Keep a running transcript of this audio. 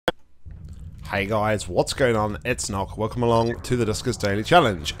Hey guys, what's going on? It's Nog. Welcome along to the Duskers Daily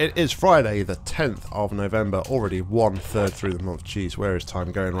Challenge. It is Friday the 10th of November, already 1/3 through the month. Jeez, where is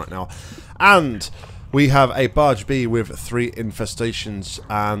time going right now? And we have a Barge B with 3 infestations,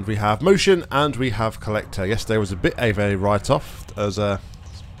 and we have Motion, and we have Collector. Yesterday was a bit of a write-off, as a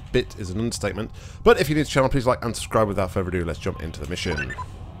bit is an understatement. But if you're new to the channel, please like and subscribe. Without further ado, let's jump into the mission.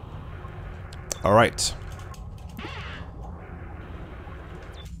 Alright.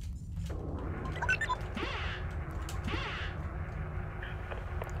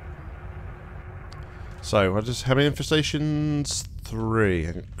 So, how many infestations?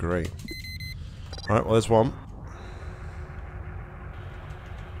 3. Great. Alright, well, there's one.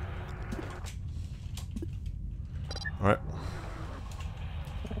 Alright.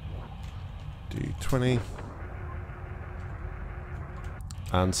 D20.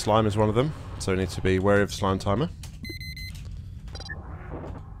 And slime is one of them, so we need to be wary of slime timer.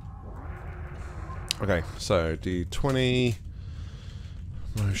 Okay, so D20.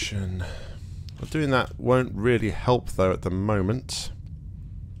 Motion. Doing that won't really help though at the moment.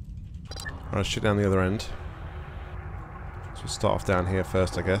 I'll shoot down the other end. So we'll start off down here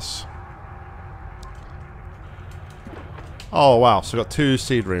first, I guess. Oh wow, so we've got 2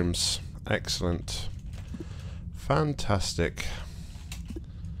 seed rooms. Excellent. Fantastic.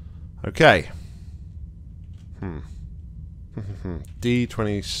 Okay.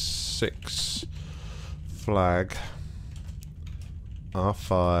 D26 flag.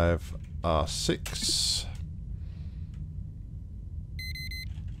 R5 R6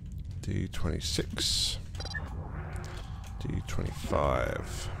 D26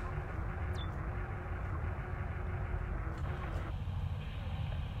 D25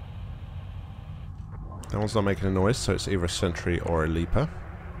 that one's not making a noise, so it's either a sentry or a leaper.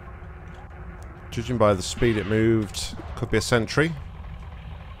 Judging by the speed it moved, could be a sentry.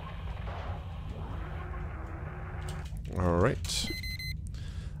 Alright.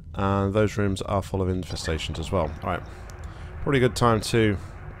 And those rooms are full of infestations as well. Alright. Probably a good time to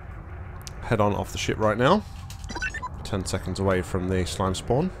head on off the ship right now. 10 seconds away from the slime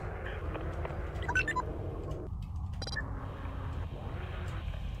spawn.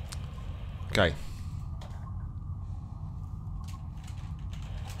 Okay.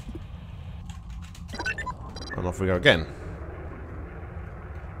 And off we go again.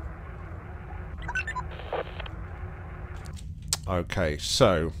 Okay,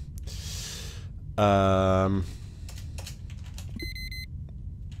 so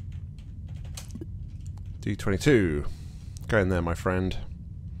D22. Go in there, my friend.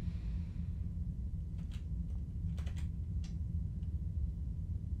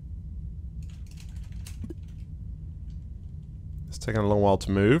 It's taking a long while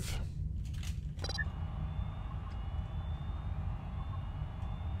to move.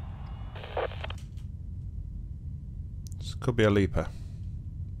 This could be a leaper.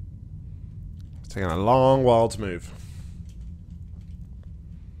 It's taking a long while to move.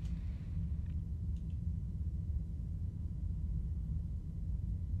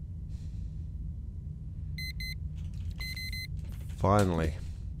 Finally.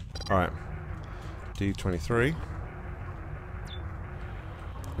 Alright. D23.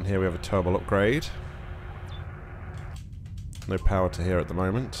 And here we have a turbo upgrade. No power to here at the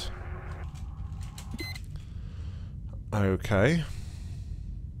moment. Okay.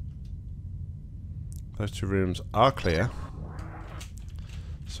 Those 2 rooms are clear.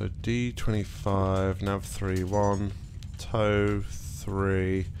 So D25, nav 3, 1, tow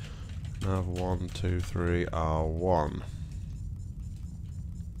 3, nav 1, 2, 3, R1.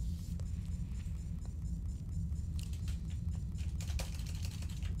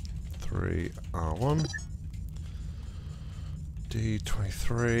 R1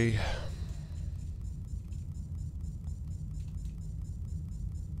 D23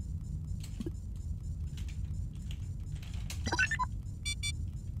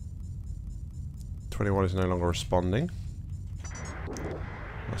 21 is no longer responding.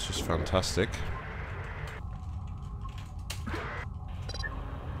 That's just fantastic.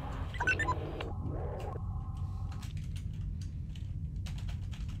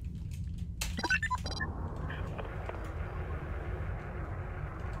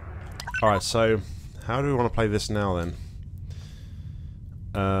 Alright, so how do we want to play this now then?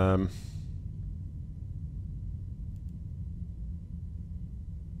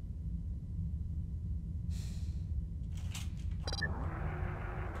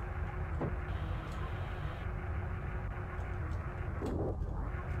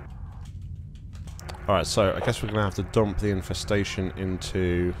 Alright, so I guess we're going to have to dump the infestation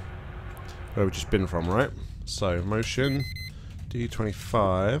into where we've just been from, right? So, motion,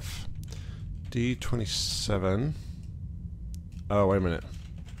 D25, D27. Oh, wait a minute.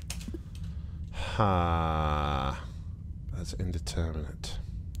 Ha. That's indeterminate.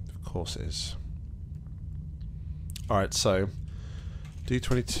 Of course it is. Alright, so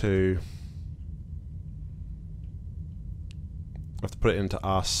D22. I have to put it into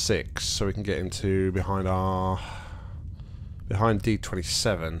R6 so we can get into behind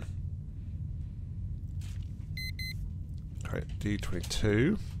D27. Okay,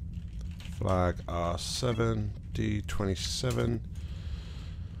 D22. Flag R7. D27.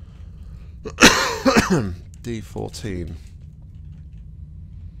 D14.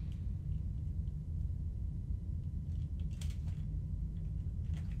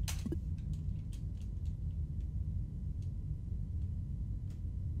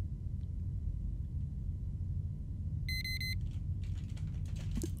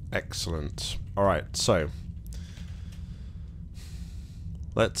 Excellent. Alright, so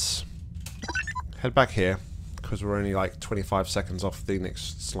let's head back here because we're only like 25 seconds off the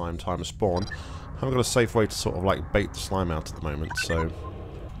next slime timer spawn. I haven't got a safe way to sort of like bait the slime out at the moment, so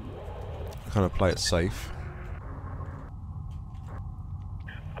I kind of play it safe.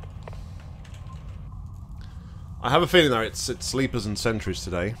 I have a feeling though it's sleepers and sentries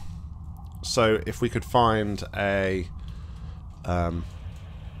today, so if we could find a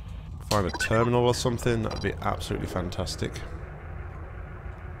terminal or something, that would be absolutely fantastic.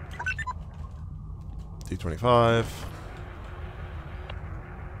 D25.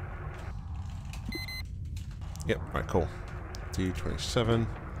 Yep, right, cool. D27.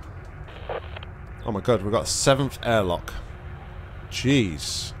 Oh my god, we've got a 7th airlock.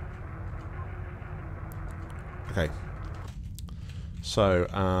 Jeez. Okay. So,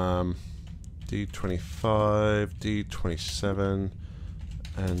 D25, D27,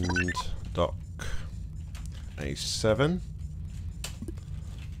 and dock A7.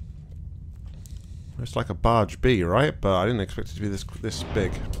 It's like a barge B, right? But I didn't expect it to be this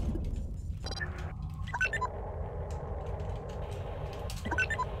big.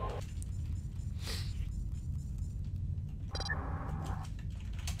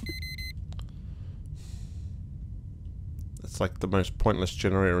 It's like the most pointless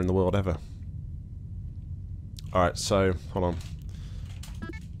generator in the world ever. Alright, so, hold on.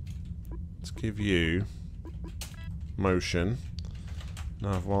 Let's give you motion.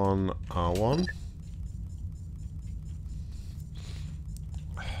 Nav1, R1.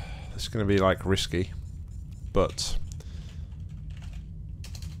 This is going to be like risky, but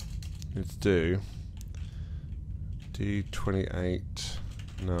need to do D28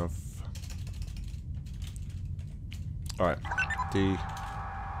 nav. Alright,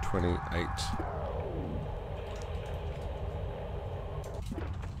 D28.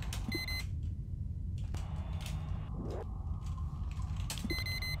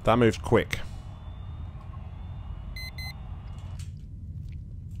 That moved quick.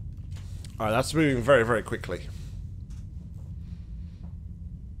 Alright, that's moving very, very quickly.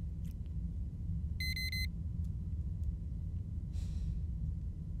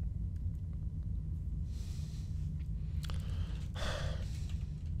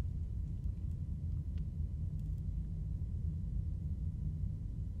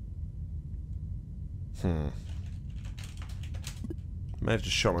 May have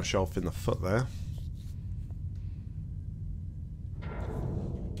just shot myself in the foot there.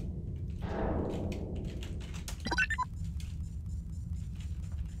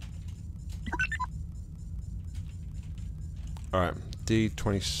 Alright,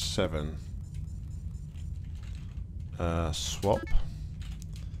 D27. Swap.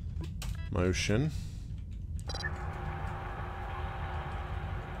 Motion.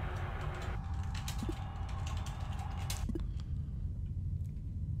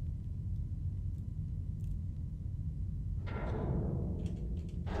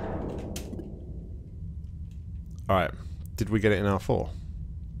 Alright, did we get it in R4?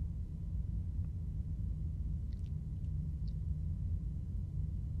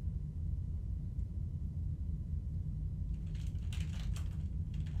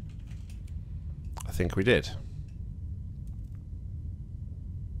 I think we did.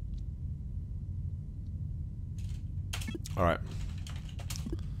 Alright.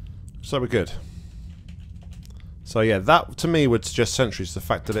 So we're good. So yeah, that to me would suggest sentries, the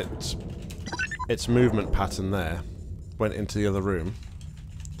fact that its movement pattern there went into the other room.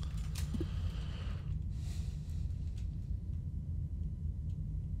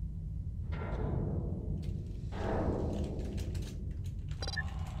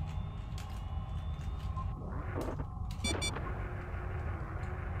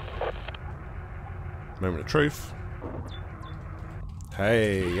 Moment of truth.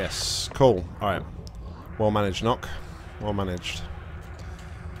 Okay, yes. Cool. Alright. Well managed, Knock. Well managed.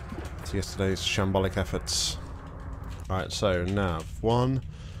 To yesterday's shambolic efforts. Alright, so nav 1,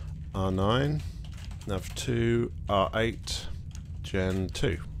 R9, nav 2, R8, Gen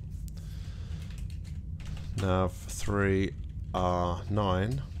 2. Nav 3,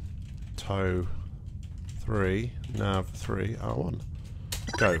 R9, tow 3, nav 3, R1.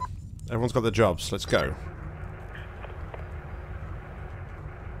 Go. Everyone's got their jobs. Let's go.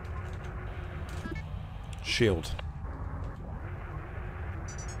 Shield.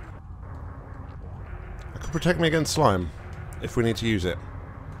 That could protect me against slime if we need to use it.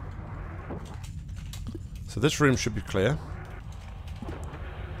 So this room should be clear.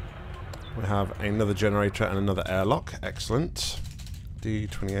 We have another generator and another airlock. Excellent.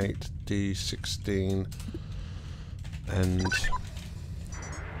 D28, D16, and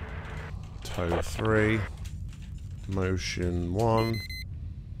tow 3, motion 1,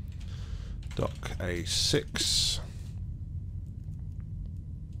 dock A6,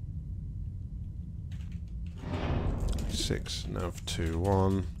 A6, nav 2,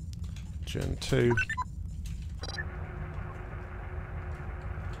 1, gen 2.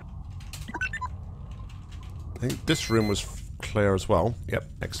 I think this room was clear as well. Yep,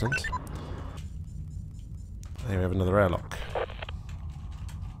 excellent. Here we have another airlock.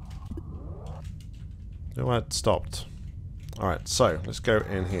 No, I had stopped. Alright, so let's go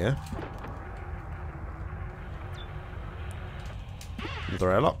in here.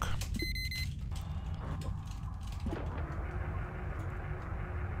 Another airlock.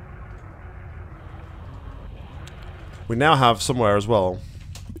 We now have somewhere as well,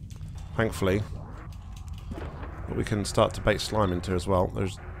 thankfully, that we can start to bait slime into as well.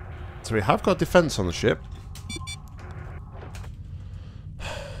 So we have got defense on the ship.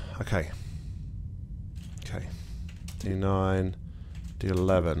 Okay. Okay. D9,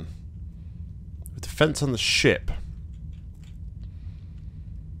 D11. With defense on the ship.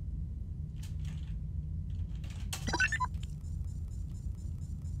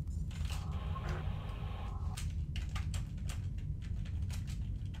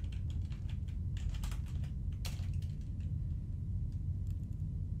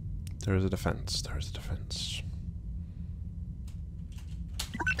 There is a defense. There is a defense.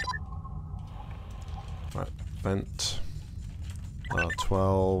 Right, vent.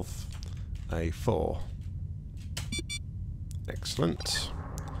 R12, A4. Excellent.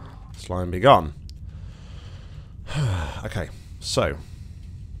 Slime be gone. Okay, so.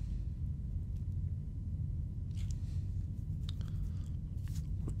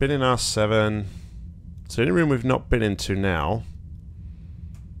 We've been in R7. So the only room we've not been into now.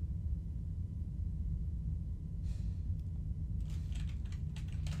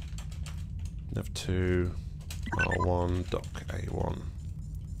 Nav2, R1, dock A1.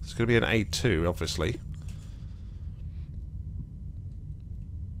 It's going to be an A2, obviously.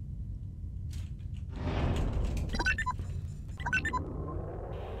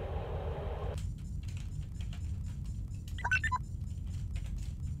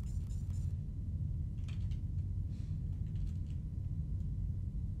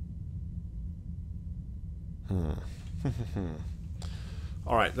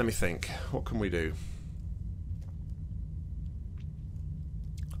 Alright, let me think. What can we do?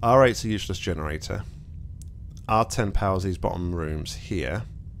 R8's a useless generator. R10 powers these bottom rooms here.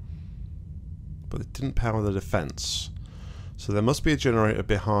 But it didn't power the defense. So there must be a generator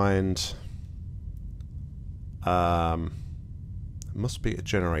behind... there must be a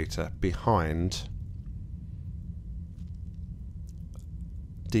generator behind...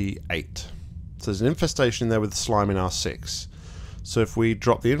 D8. So there's an infestation there with slime in R6. So if we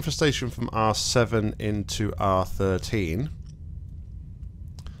drop the infestation from R7 into R13,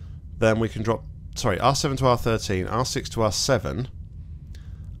 then we can drop, sorry, R7 to R13, R6 to R7,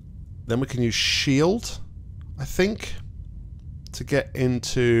 then we can use shield, I think, to get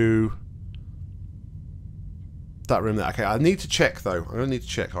into that room there. Okay, I need to check though. I'm going to need to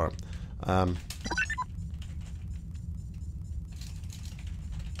check. Alright.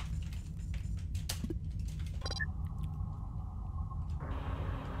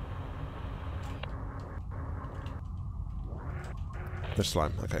 No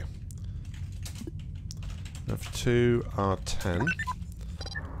slime, okay. F2, R10.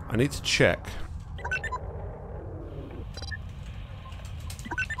 I need to check.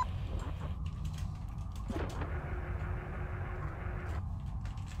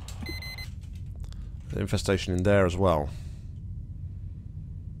 The infestation in there as well.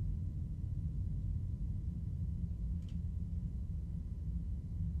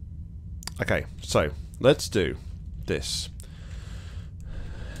 Okay, so let's do this.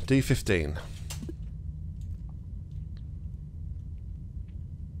 D15.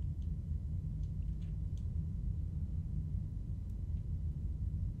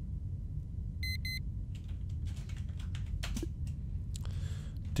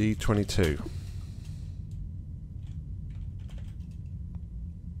 D22.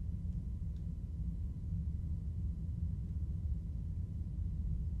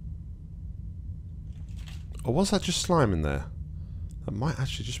 Or was that just slime in there? That might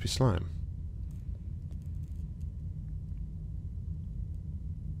actually just be slime.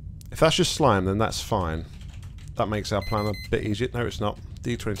 If that's just slime, then that's fine. That makes our plan a bit easier. No, it's not.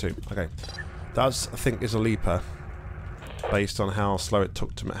 D22. Okay. That, I think, is a leaper, based on how slow it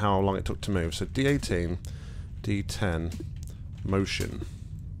took to, how long it took to move. So D18, D10, motion,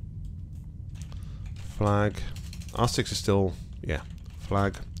 flag. R6 is still, yeah.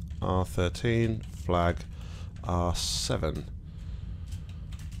 Flag. R13, flag. R7.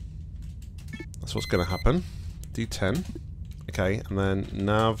 That's what's going to happen. D10. Okay, and then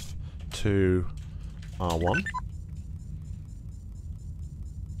nav to R1.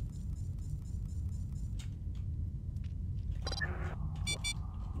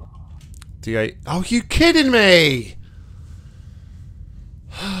 D8. Oh, you kidding me?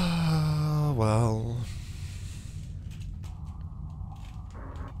 Well.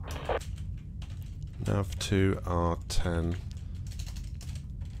 Nav to R10.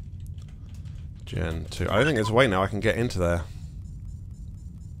 Gen 2. I don't think there's a way now I can get into there.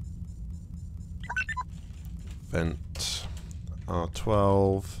 Vent.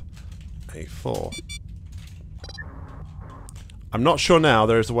 R12. A4. I'm not sure now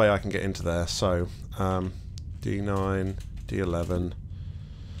there is a way I can get into there, so D9, D11.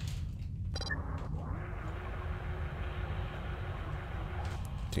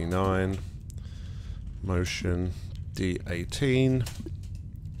 D9. Motion. D18.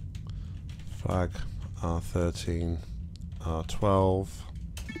 Flag. R13. R12.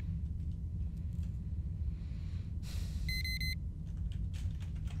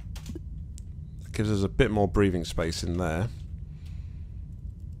 That gives us a bit more breathing space in there.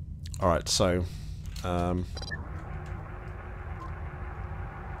 Alright, so well,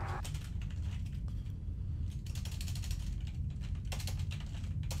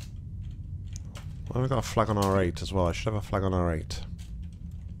 I've got a flag on R8 as well. I should have a flag on R8.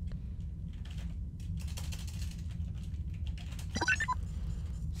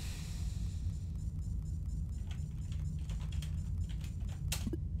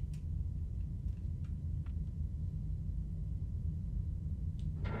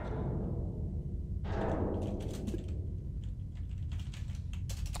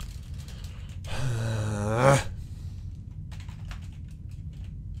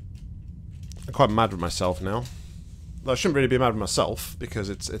 I'm quite mad with myself now. Though I shouldn't really be mad with myself because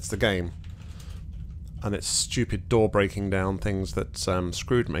it's the game, and it's stupid door breaking down things that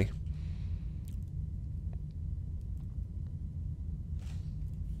screwed me.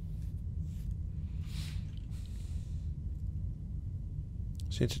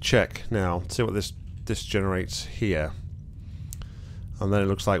 So I need to check now, see what this generates here, and then it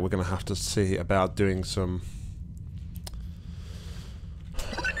looks like we're going to have to see about doing some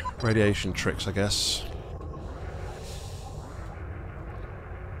radiation tricks, I guess.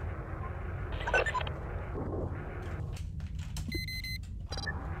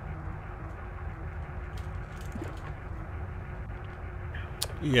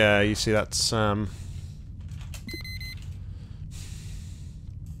 Yeah, you see that's has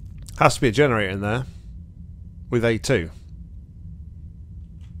to be a generator in there with A2.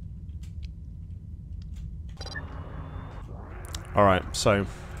 Alright, so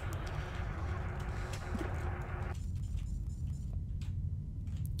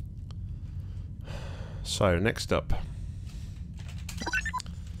next up.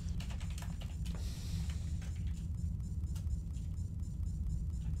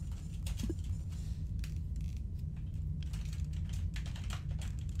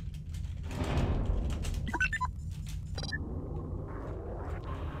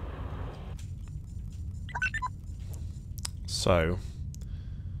 So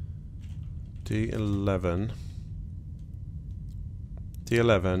D11,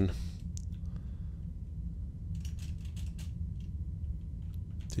 D11,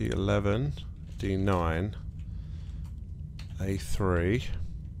 D11, D9, A3,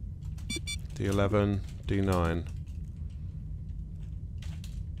 D11, D9.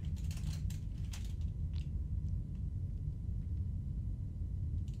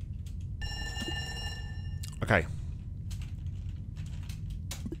 Okay.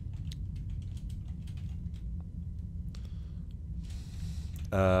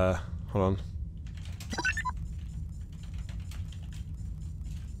 hold on.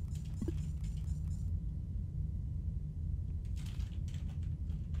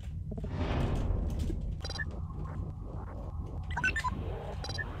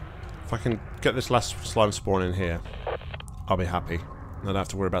 If I can get this last slime spawn in here, I'll be happy. I don't have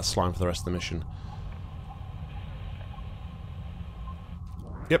to worry about slime for the rest of the mission.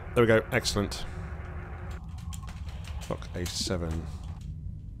 Yep, there we go. Excellent. Dock A7.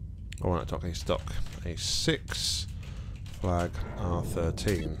 Oh, not dock A, dock A6. Flag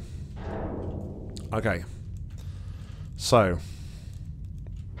R13. Okay. So.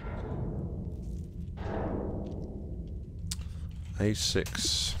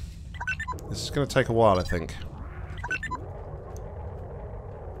 A6. This is going to take a while, I think.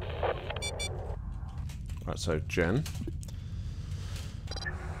 Right, so Jen.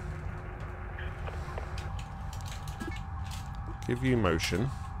 Give you motion.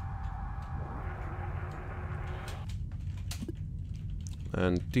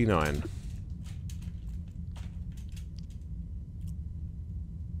 And D9.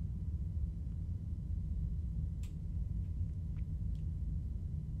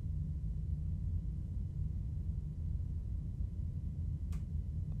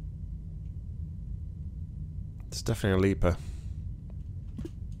 It's definitely a leaper.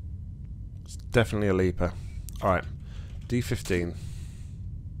 It's definitely a leaper. Alright. D15.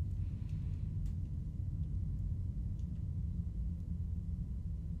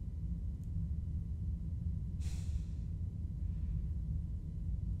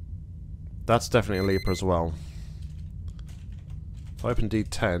 That's definitely a leaper as well. If I open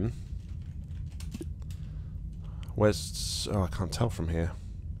D10... Where's... Oh, I can't tell from here.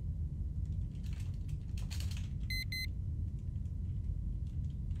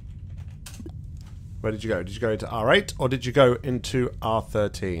 Where did you go? Did you go into R8 or did you go into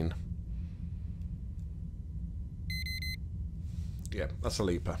R13? Yeah, that's a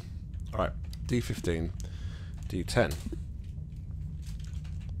leaper. Alright, D15. D10.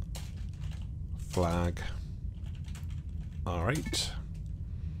 Flag. R8.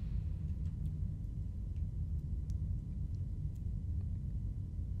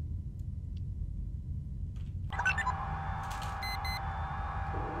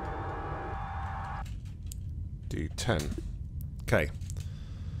 D10. Okay.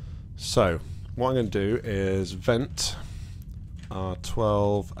 So, what I'm going to do is vent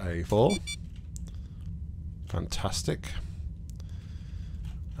R12A4. Fantastic.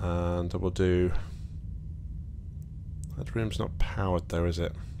 And we'll do... That room's not powered though, is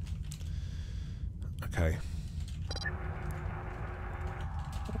it? Okay.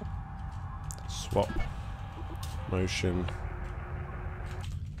 Swap. Motion.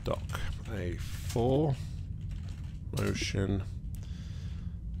 Dock A4. Motion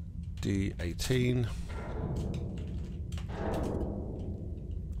D18.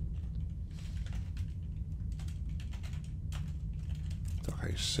 Dock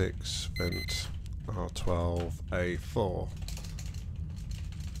A6, vent R12, A4.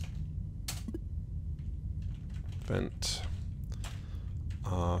 Vent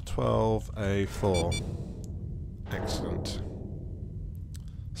R12, A4. Excellent.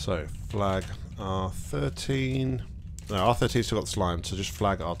 So, flag R13. No, R13 still got the slime, so just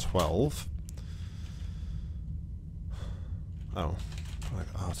flag R12. Oh, flag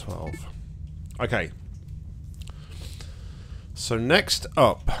R12. Okay. So next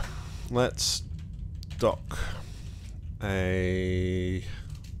up, let's dock A6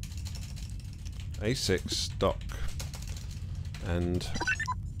 dock and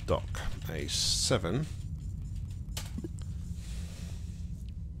dock A7.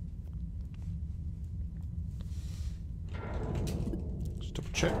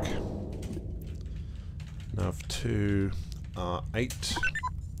 Check. Nav 2 R8.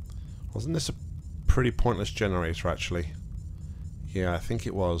 Wasn't this a pretty pointless generator actually? Yeah, I think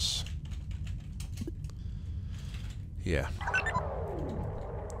it was. Yeah.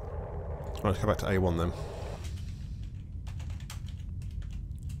 Right, let's go back to A1 then.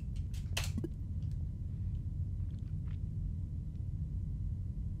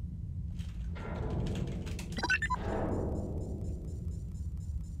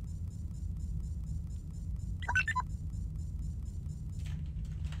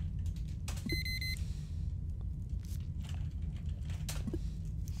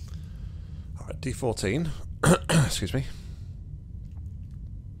 D14. Excuse me.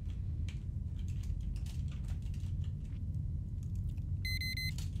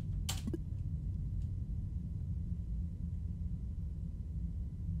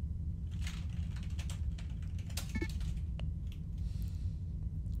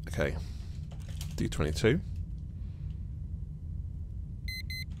 Okay. D22.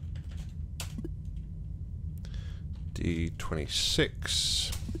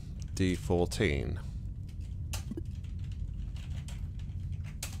 D26. D14.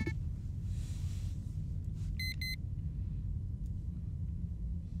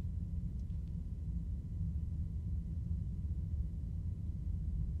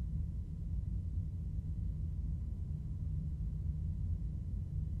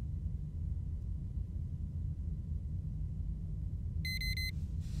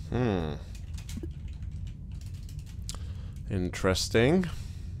 Interesting.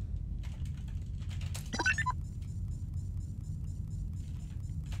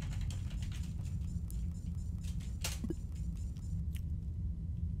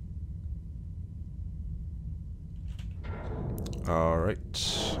 All right,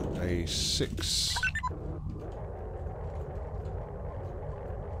 A6.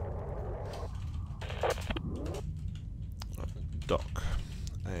 Dock.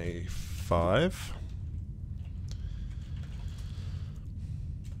 A5.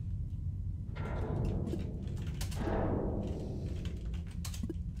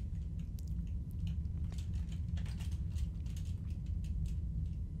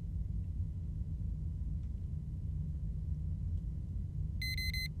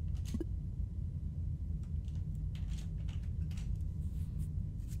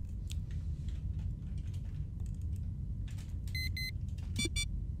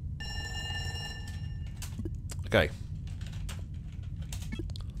 Okay.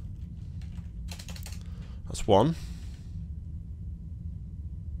 That's one.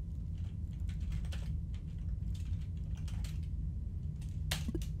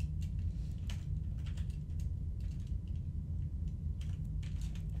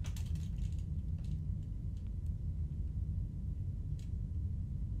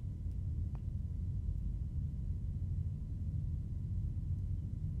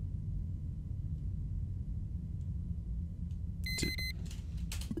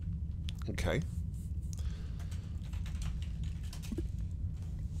 Okay.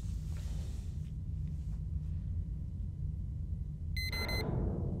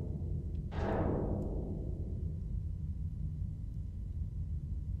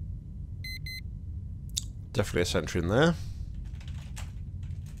 Definitely a sentry in there.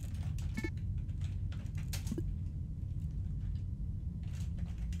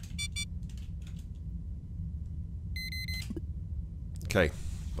 Okay,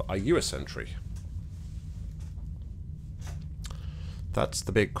 but are you a sentry? That's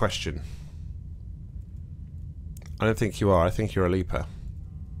the big question. I don't think you are. I think you're a leaper.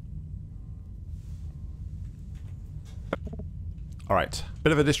 Alright,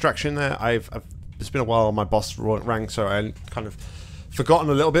 bit of a distraction there. It's been a while my boss rang, so I kind of forgotten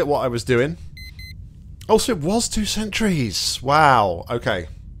a little bit what I was doing. Also, it was 2 sentries. Wow. Okay.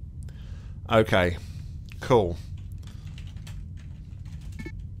 Okay. Cool.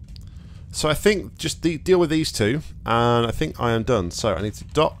 So I think just deal with these 2, and I think I am done. So I need to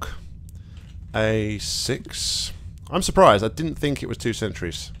dock A6. I'm surprised. I didn't think it was 2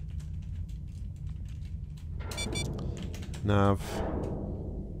 sentries. Nav.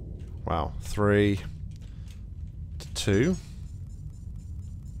 Wow. 3 to 2.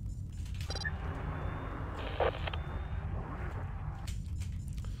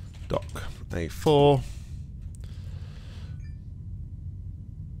 Dock A4.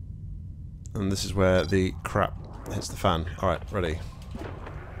 And this is where the crap hits the fan. Alright, ready.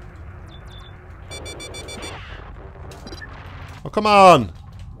 Oh, come on!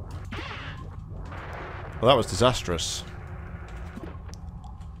 Well, that was disastrous.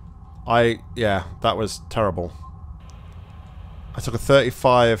 Yeah, that was terrible. I took a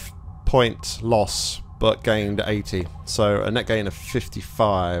 35-point loss, but gained 80. So, a net gain of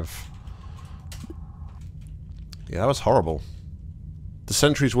 55. Yeah, that was horrible. The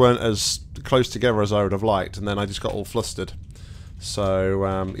sentries weren't as close together as I would have liked, and then I just got all flustered.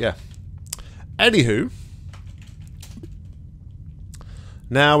 So, yeah. Anywho,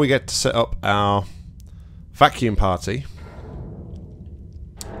 now we get to set up our vacuum party.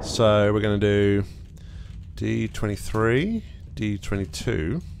 So we're going to do D23,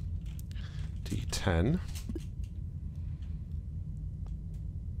 D22, D10.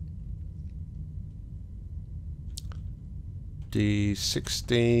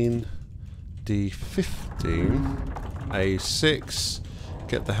 D16, D15, A6,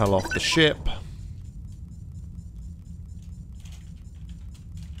 get the hell off the ship.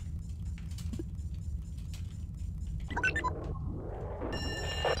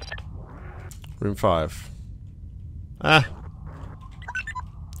 Room 5. Ah.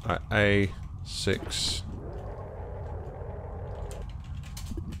 Alright, A6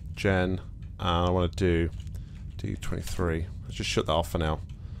 Gen, and I want to do D23. Let's just shut that off for now.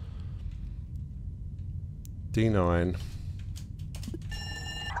 D9.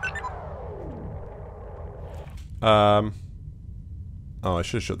 Oh, I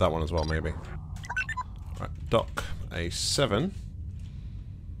should have shut that one as well, maybe. Right, dock A7.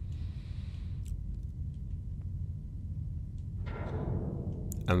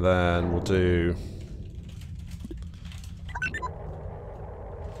 And then we'll do...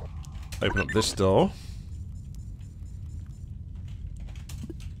 Open up this door.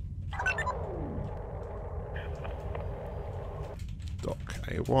 Dock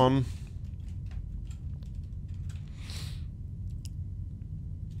A1.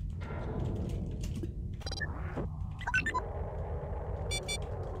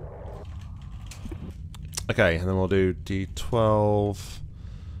 Okay, and then we'll do D12,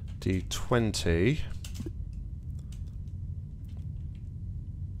 D20,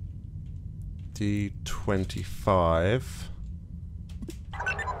 D25,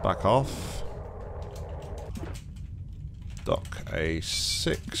 back off, dock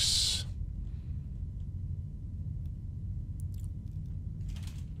A6,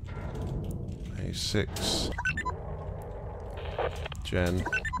 A6, Gen,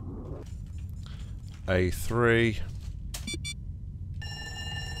 A3,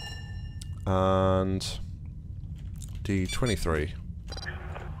 and D23.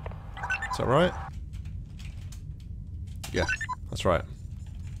 Is that right? Yeah, that's right.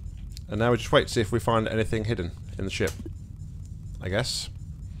 And now we just wait to see if we find anything hidden in the ship, I guess.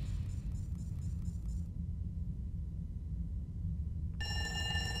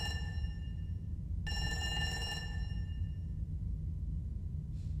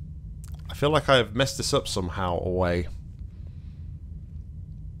 I feel like I've messed this up somehow or way.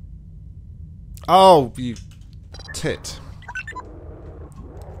 Oh, you tit.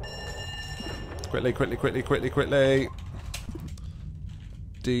 Quickly, quickly, quickly, quickly, quickly.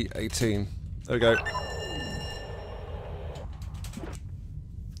 D18. There we go.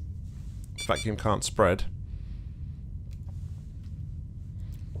 The vacuum can't spread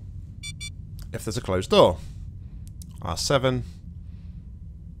if there's a closed door. R7.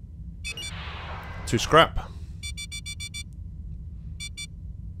 2 scrap.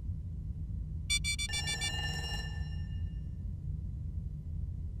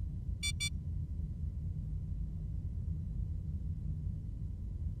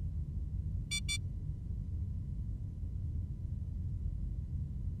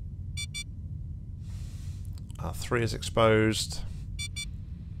 R3 is exposed.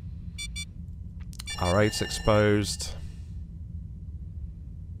 R8's exposed.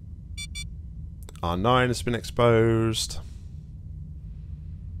 R9 has been exposed.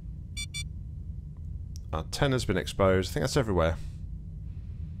 R10 has been exposed. I think that's everywhere.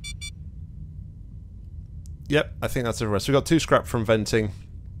 Yep, I think that's everywhere. So we got 2 scrap from venting.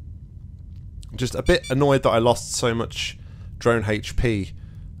 Just a bit annoyed that I lost so much drone HP.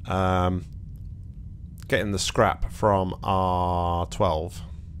 Getting the scrap from R12.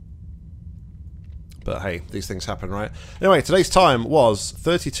 But hey, these things happen, right? Anyway, today's time was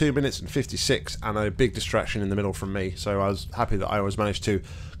 32 minutes and 56, and a big distraction in the middle from me. So I was happy that I always managed to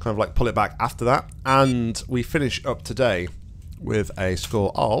kind of like pull it back after that. And we finish up today with a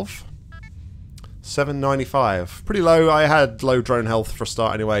score of 795. Pretty low. I had low drone health for a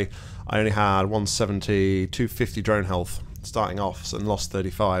start anyway. I only had 170, 250 drone health starting off and lost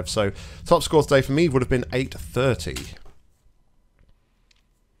 35. So top score today for me would have been 830.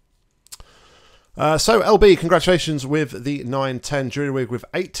 So LB, congratulations with the 910, Jury Wig with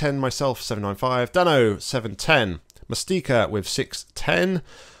 810, myself 795, Dano 710, Mystica with 610,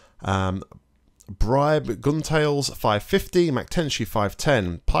 Bribe Guntails 550, MacTenshi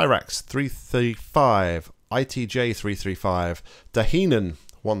 510, Pyrax 335, ITJ 335, Dahinan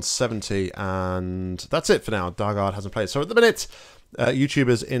 170, and that's it for now. Dargard hasn't played. So at the minute,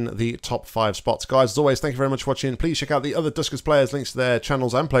 YouTubers in the top 5 spots. Guys, as always, thank you very much for watching. Please check out the other Duskers players. Links to their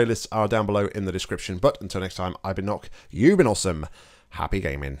channels and playlists are down below in the description. But until next time, I've been Nock. You've been awesome. Happy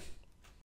gaming.